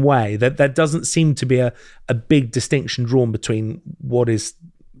same way, that there doesn't seem to be a big distinction drawn between what is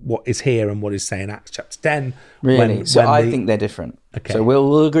here and what is, say, in Acts chapter 10. Really? I think they're different. Okay. So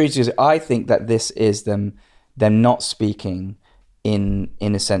we'll agree to this. I think that this is them not speaking in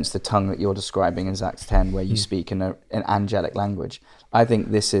a sense the tongue that you're describing in Acts 10, where you speak in an angelic language. I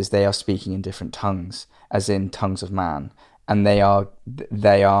think this is they are speaking in different tongues, as in tongues of man, and they are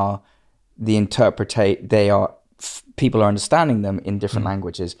the interpretate. People are understanding them in different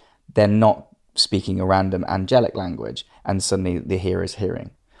languages. They're not speaking a random angelic language, and suddenly the hearer is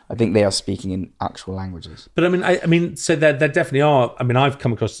hearing. I think they are speaking in actual languages. But I mean, so there definitely are. I mean, I've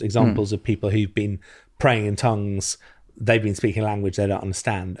come across examples of people who've been praying in tongues. They've been speaking a language they don't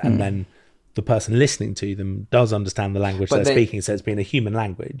understand, and then the person listening to them does understand the language they're speaking, so it's been a human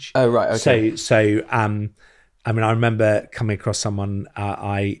language. Oh, right, okay. So I mean, I remember coming across someone,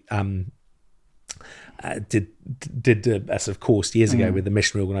 did a sort of course years ago with a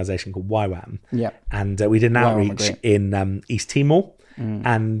missionary organisation called YWAM. Yeah. And we did an YWAM are outreach great. in East Timor.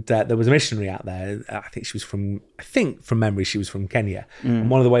 And there was a missionary out there. I think from memory, she was from Kenya. And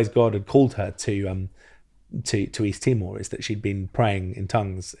one of the ways God had called her to East Timor is that she'd been praying in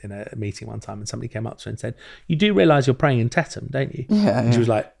tongues in a meeting one time, and somebody came up to her and said, "You do realise you're praying in Tetum, don't you?" Yeah. And she was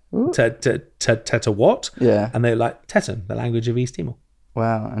like, "Teta what?" Yeah. And they were like, "Tetum, the language of East Timor."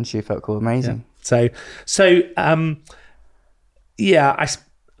 Wow. And she felt cool. Amazing. So,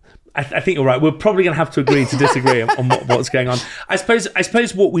 I think you're right. We're probably going to have to agree to disagree on what's going on. I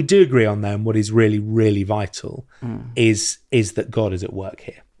suppose what we do agree on, though, and what is really, really vital, is that God is at work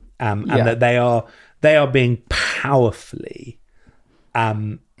here, and that they are being powerfully,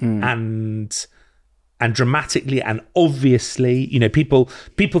 and dramatically and obviously. People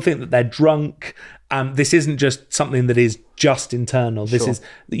think that they're drunk. This isn't just something that is just internal. This is,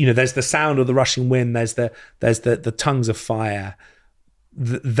 there's the sound of the rushing wind. There's the tongues of fire.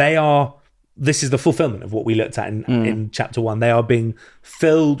 This is the fulfillment of what we looked at in chapter 1. They are being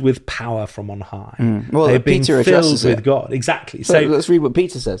filled with power from on high. Well, they're being Peter filled addresses with it. God. Exactly. So let's read what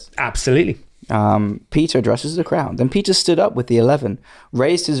Peter says. Absolutely. Peter addresses the crowd. Then Peter stood up with the 11,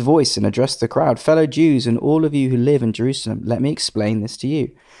 raised his voice and addressed the crowd. "Fellow Jews and all of you who live in Jerusalem, let me explain this to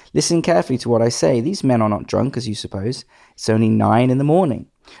you. Listen carefully to what I say. These men are not drunk, as you suppose. It's only 9 a.m.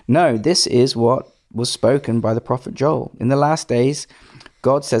 No, this is what was spoken by the prophet Joel. In the last days,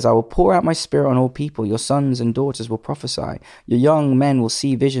 God says, I will pour out my spirit on all people. Your sons and daughters will prophesy. Your young men will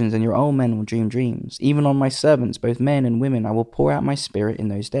see visions, and your old men will dream dreams. Even on my servants, both men and women, I will pour out my spirit in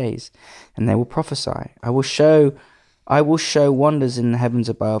those days, and they will prophesy. I will show wonders in the heavens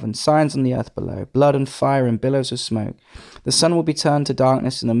above and signs on the earth below, blood and fire and billows of smoke. The sun will be turned to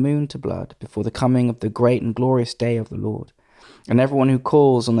darkness and the moon to blood before the coming of the great and glorious day of the Lord. And everyone who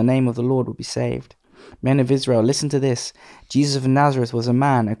calls on the name of the Lord will be saved. Men of Israel, listen to this. Jesus of Nazareth was a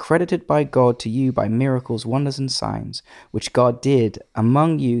man accredited by God to you by miracles, wonders, and signs, which God did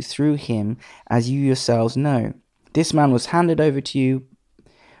among you through him, as you yourselves know. This man was handed over to you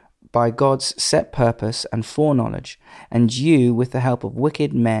by God's set purpose and foreknowledge, and you, with the help of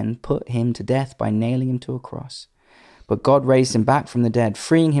wicked men, put him to death by nailing him to a cross. But God raised him back from the dead,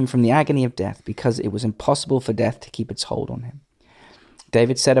 freeing him from the agony of death, because it was impossible for death to keep its hold on him.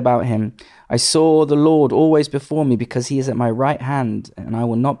 David said about him, I saw the Lord always before me, because he is at my right hand, and I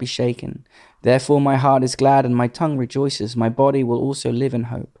will not be shaken. Therefore my heart is glad, and my tongue rejoices. My body will also live in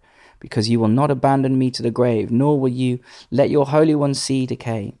hope, because you will not abandon me to the grave, nor will you let your Holy One see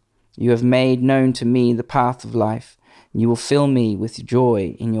decay. You have made known to me the path of life, and you will fill me with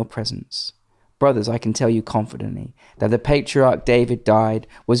joy in your presence. Brothers, I can tell you confidently that the patriarch David died,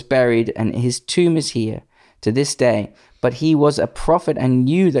 was buried, and his tomb is here to this day. But he was a prophet and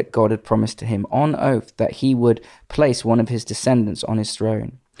knew that God had promised to him on oath that he would place one of his descendants on his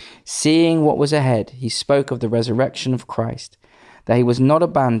throne. Seeing what was ahead, he spoke of the resurrection of Christ, that he was not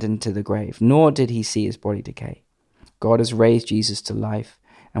abandoned to the grave, nor did he see his body decay. God has raised Jesus to life,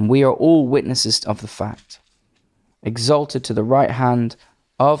 and we are all witnesses of the fact. Exalted to the right hand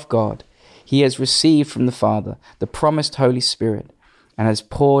of God, he has received from the Father the promised Holy Spirit, and has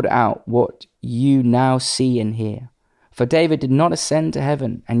poured out what you now see and hear. For David did not ascend to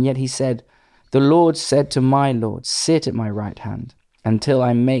heaven, and yet he said, The Lord said to my Lord, sit at my right hand, until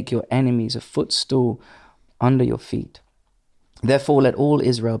I make your enemies a footstool under your feet. Therefore let all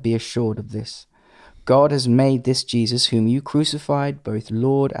Israel be assured of this. God has made this Jesus, whom you crucified, both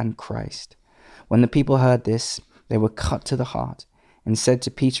Lord and Christ. When the people heard this, they were cut to the heart, and said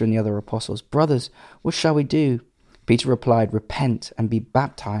to Peter and the other apostles, Brothers, what shall we do? Peter replied, Repent and be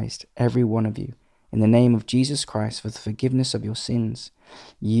baptized, every one of you, in the name of Jesus Christ for the forgiveness of your sins,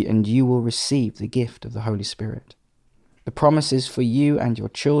 and you will receive the gift of the Holy Spirit. The promise is for you and your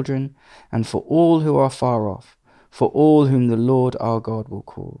children, and for all who are far off, for all whom the Lord our God will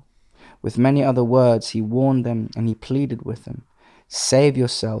call. With many other words he warned them, and he pleaded with them, Save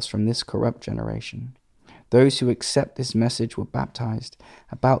yourselves from this corrupt generation. Those who accept this message were baptized.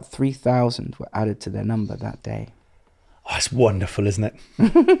 About 3,000 were added to their number that day. Oh, it's wonderful, isn't it?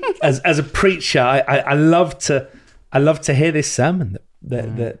 As a preacher, I love to hear this sermon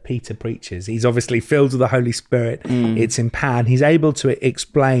that Peter preaches. He's obviously filled with the Holy Spirit. It's empowered. He's able to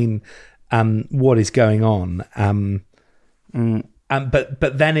explain what is going on.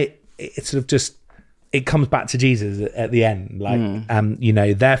 But then it sort of just it comes back to Jesus at the end, like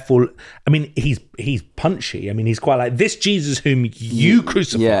therefore, I mean, he's punchy. I mean, he's quite like this Jesus whom you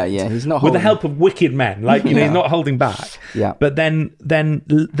crucified. Yeah, he's not with the help of wicked men, like he's not holding back. Yeah, but then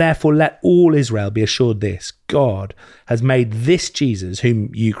therefore let all Israel be assured this: God has made this Jesus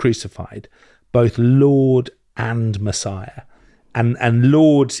whom you crucified both Lord and Messiah. And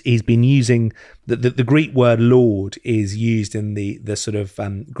Lord, he's been using the Greek word Lord is used in the sort of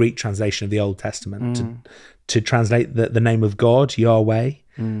Greek translation of the Old Testament to translate the name of God, Yahweh.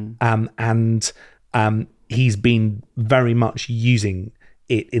 And he's been very much using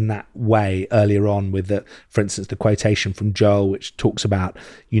it in that way earlier on with for instance, the quotation from Joel, which talks about,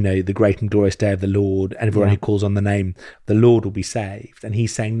 the great and glorious day of the Lord, and everyone who calls on the name, the Lord will be saved. And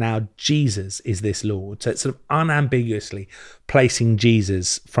he's saying now Jesus is this Lord. So it's sort of unambiguously placing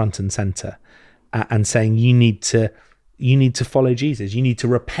Jesus front and center and saying you need to follow Jesus. You need to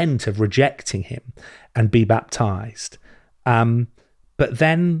repent of rejecting him and be baptized. But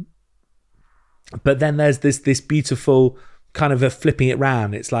then there's this beautiful kind of a flipping it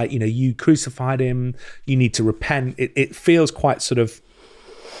round. It's like, you crucified him, you need to repent. It feels quite sort of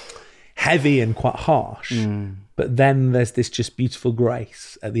heavy and quite harsh. But then there's this just beautiful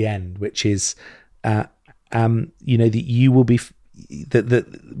grace at the end, which is, that you will be, that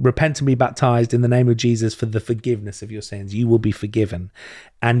repent and be baptized in the name of Jesus for the forgiveness of your sins. You will be forgiven,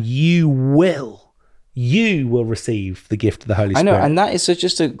 and you will receive the gift of the Holy Spirit. I know, and that is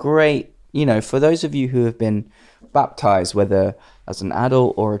just a great, for those of you who have been baptized, whether as an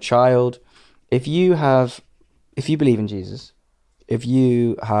adult or a child, if you believe in Jesus, if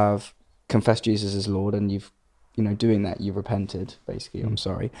you have confessed Jesus as Lord, and you've, doing that, you've repented, basically, I'm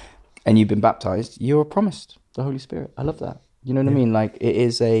sorry, and you've been baptized, you're promised the Holy Spirit. I love that. You know what I mean? Like, it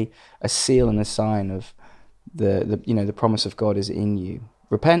is a seal and a sign of the promise of God is in you.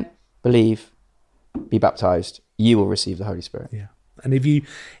 Repent, believe, be baptized, you will receive the Holy Spirit. Yeah. And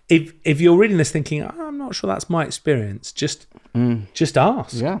if you're reading this thinking, I'm not sure that's my experience, just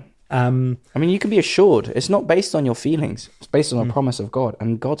ask. Yeah. You can be assured. It's not based on your feelings. It's based on the promise of God,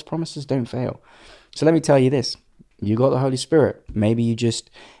 and God's promises don't fail. So let me tell you this: you got the Holy Spirit. Maybe you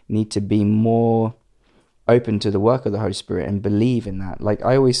just need to be more open to the work of the Holy Spirit and believe in that. Like,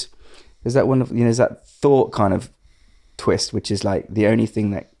 there's that one of, there's that thought kind of twist, which is like the only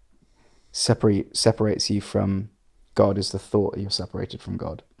thing that separates you from God is the thought that you're separated from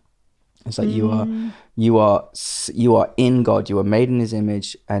God. It's like you are in God, you are made in his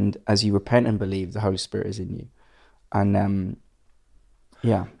image, and as you repent and believe, the Holy Spirit is in you. And I'm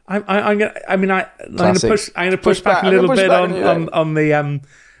gonna push back a little bit on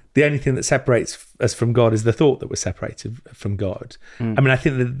the only thing that separates us from God is the thought that we're separated from God. I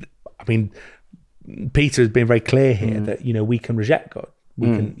think Peter has been very clear here that we can reject God. We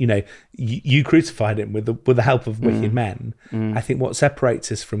can, you crucified him with the help of wicked men. I think what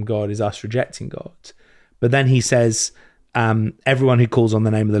separates us from God is us rejecting God. But then he says, everyone who calls on the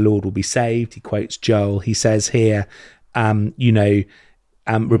name of the Lord will be saved. He quotes Joel. He says here, repent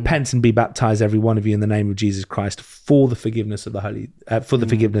and be baptized, every one of you, in the name of Jesus Christ for the forgiveness of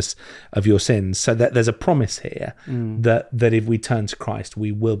forgiveness of your sins. So that there's a promise here that if we turn to Christ,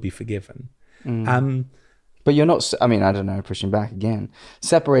 we will be forgiven. But you're not, I don't know, pushing back again.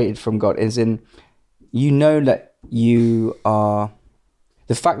 Separated from God is in, that you are,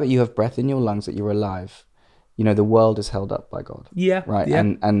 the fact that you have breath in your lungs, that you're alive, the world is held up by God. Yeah. Right.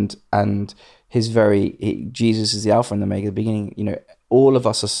 Yeah. And Jesus is the Alpha and the Omega, the beginning, all of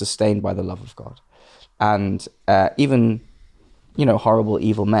us are sustained by the love of God. And even, horrible,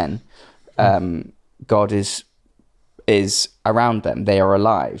 evil men, God is around them. They are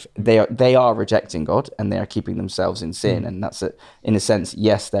alive. They are rejecting God, and they are keeping themselves in sin. And that's in a sense,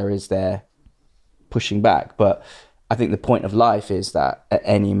 yes, there is their pushing back. But I think the point of life is that at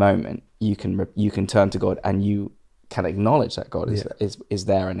any moment you can turn to God, and you can acknowledge that God is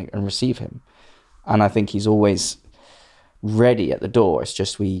there and receive him. And I think he's always ready at the door. It's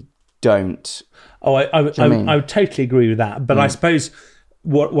just we don't. Oh, I would totally agree with that. But I suppose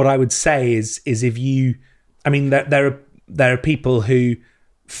what I would say is if you, there are people who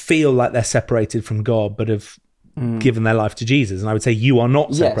feel like they're separated from God, but have given their life to Jesus, and I would say you are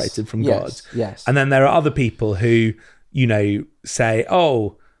not separated from God. Yes. And then there are other people who say,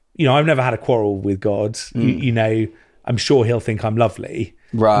 oh, I've never had a quarrel with God. I'm sure he'll think I'm lovely.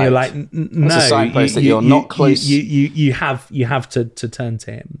 Right. And you're like, no, it's a signpost that you're not close. You have to turn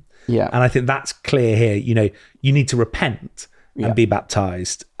to him. Yeah. And I think that's clear here. You need to repent and be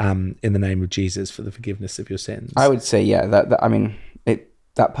baptized in the name of Jesus for the forgiveness of your sins. I would say,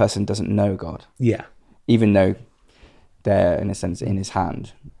 that person doesn't know God. Yeah. Even though they're, in a sense, in his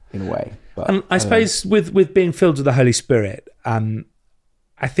hand, in a way. But and I suppose with being filled with the Holy Spirit,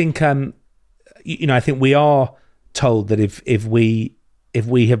 I think, I think we are told that if we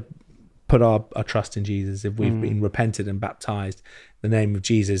have put our trust in Jesus, if we've been repented and baptized in the name of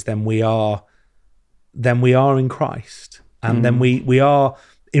Jesus, then we are in Christ. And then we are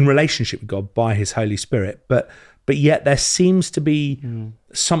in relationship with God by his Holy Spirit, but yet there seems to be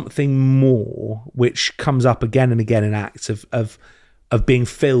something more which comes up again and again in Acts of being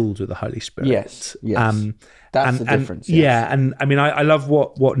filled with the Holy Spirit. Yes. That's the difference. And I mean, I love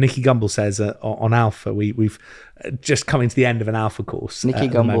what Nicky Gumbel says on Alpha. We've just coming to the end of an Alpha course. Nicky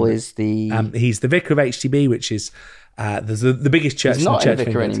Gumbel is he's the vicar of HTB, which is the biggest church. He's not in the church a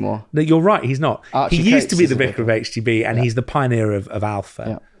vicar anymore. No, you're right. He's not. Archie he used Coates to be is the a vicar of HTB, and he's the pioneer of Alpha.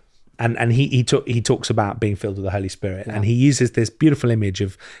 Yeah. And he talks about being filled with the Holy Spirit, and he uses this beautiful image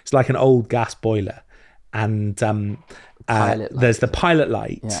of it's like an old gas boiler, and there's the pilot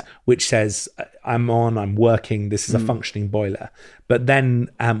light which says I'm working, this is a functioning boiler, but then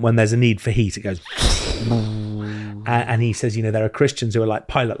when there's a need for heat it goes and he says, you know, there are Christians who are like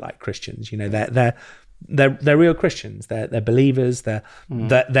pilot light Christians, you know, they're real Christians, they're believers,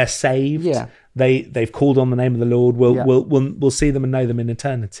 they're saved, they've called on the name of the Lord, we'll see them and know them in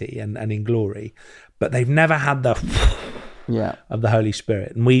eternity and in glory, but they've never had the of the Holy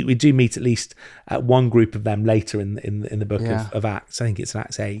Spirit. And we do meet at least one group of them later in the book of Acts. I think it's in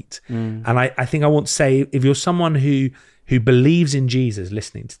Acts 8. And I think I want to say, if you're someone who believes in Jesus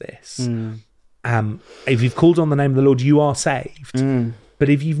listening to this, if you've called on the name of the Lord, you are saved. But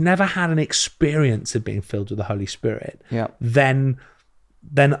if you've never had an experience of being filled with the Holy Spirit, then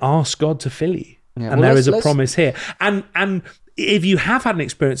ask God to fill you. And there is a promise here. And if you have had an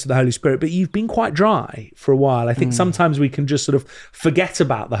experience of the Holy Spirit, but you've been quite dry for a while, I think sometimes we can just sort of forget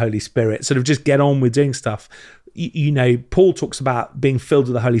about the Holy Spirit, sort of just get on with doing stuff. You know, Paul talks about being filled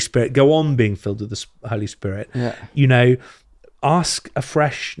with the Holy Spirit, go on being filled with the Holy Spirit. You know, ask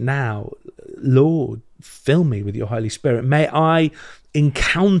afresh now, Lord, fill me with your Holy Spirit. May I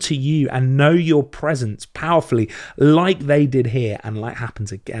encounter you and know your presence powerfully like they did here and like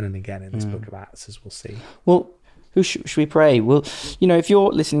happens again and again in this book of Acts, as we'll see. Well, who should we pray? Well, you know, if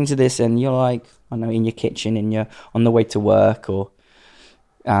you're listening to this and you're like, I know, in your kitchen and you're on the way to work, or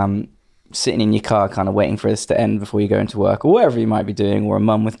sitting in your car kind of waiting for this to end before you go into work, or whatever you might be doing, or a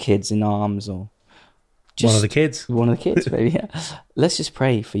mum with kids in arms, or just one of the kids maybe. Let's just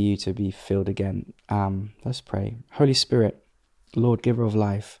pray for you to be filled again. Let's pray. Holy Spirit, Lord, giver of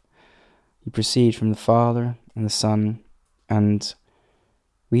life, you proceed from the Father and the Son, and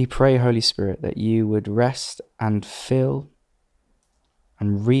we pray, Holy Spirit, that you would rest and fill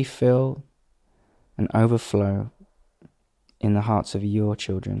and refill and overflow in the hearts of your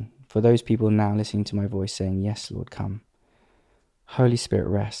children. For those people now listening to my voice saying, yes, Lord, come. Holy Spirit,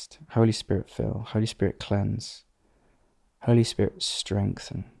 rest. Holy Spirit, fill. Holy Spirit, cleanse. Holy Spirit,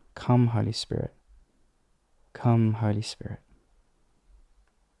 strengthen. Come, Holy Spirit. Come, Holy Spirit.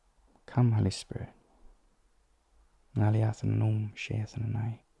 Come, Holy Spirit. I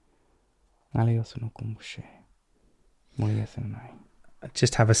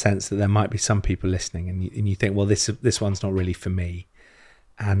just have a sense that there might be some people listening and you think, well, this one's not really for me.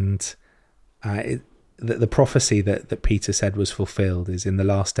 And the prophecy that Peter said was fulfilled is, in the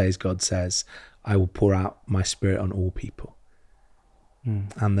last days, God says, I will pour out my Spirit on all people.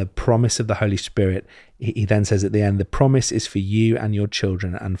 And the promise of the Holy Spirit, he then says at the end, the promise is for you and your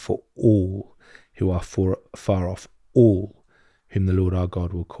children and for all who are far off, all whom the Lord our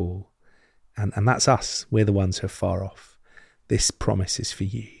God will call. And that's us. We're the ones who are far off. This promise is for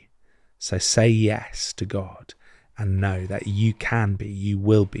you. So say yes to God and know that you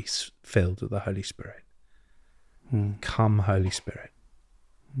will be filled with the Holy Spirit. Come, Holy Spirit.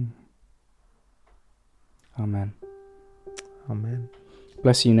 Amen. Amen.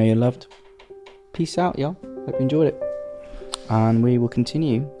 Bless you, know you're loved. Peace out, y'all. Hope you enjoyed it. And we will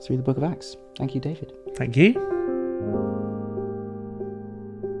continue through the book of Acts. Thank you, David. Thank you.